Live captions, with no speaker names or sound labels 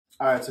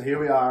All right, so here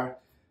we are.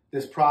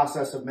 This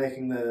process of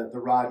making the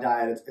raw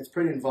diet, it's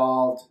pretty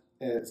involved.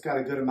 It's got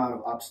a good amount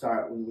of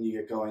upstart when you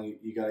get going.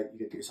 You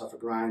get yourself a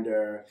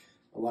grinder,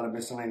 a lot of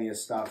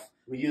miscellaneous stuff.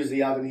 We use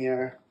the oven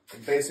here.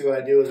 Basically what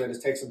I do is I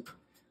just take some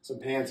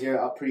pans here.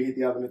 I'll preheat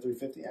the oven to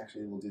 350.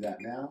 Actually, we'll do that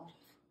now.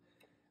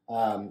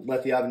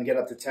 Let the oven get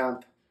up to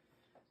temp.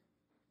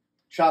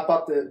 Chop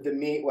up the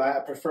meat. Well,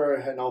 I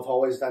prefer, I've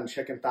always done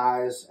chicken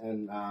thighs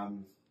and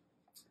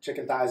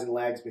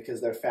legs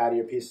because they're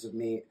fattier pieces of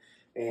meat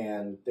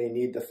and they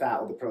need the fat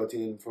with the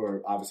protein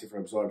for, obviously, for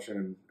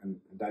absorption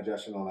and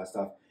digestion and all that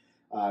stuff.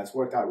 It's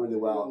worked out really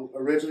well.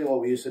 Originally what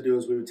we used to do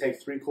is we would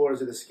take 3/4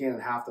 of the skin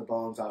and half the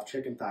bones off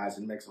chicken thighs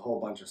and mix a whole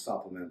bunch of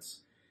supplements.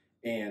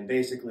 And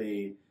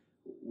basically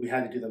we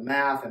had to do the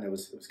math and it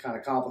was kind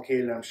of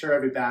complicated. I'm sure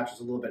every batch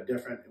was a little bit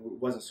different. It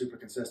wasn't super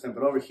consistent,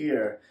 but over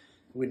here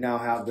we now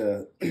have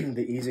the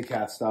Easy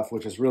Cat stuff,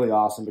 which is really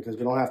awesome because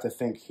we don't have to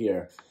think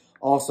here.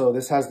 Also,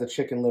 this has the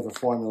chicken liver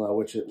formula,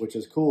 which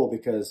is cool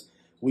because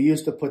we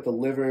used to put the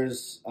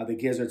livers, the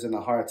gizzards, and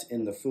the hearts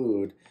in the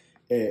food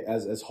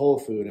as whole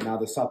food, and now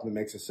the supplement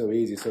makes it so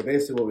easy. So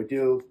basically what we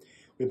do,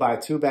 we buy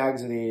 2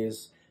 bags of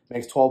these,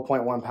 makes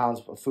 12.1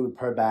 pounds of food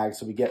per bag,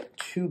 so we get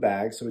 2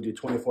 bags, so we do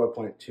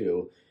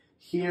 24.2.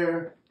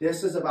 Here,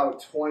 this is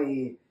about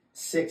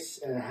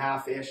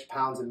 26.5-ish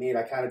pounds of meat.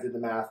 I kind of did the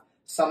math.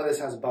 Some of this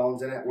has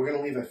bones in it. We're going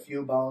to leave a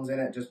few bones in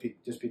it just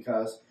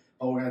because,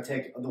 but we're going to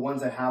take the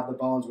ones that have the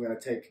bones, we're going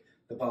to take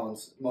the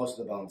bones, most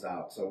of the bones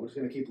out. So we're just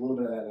going to keep a little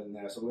bit of that in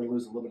there. So we're going to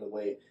lose a little bit of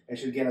weight. It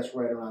should get us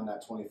right around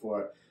that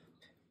 24.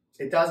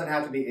 It doesn't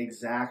have to be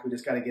exact. We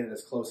just got to get it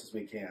as close as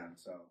we can.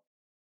 So.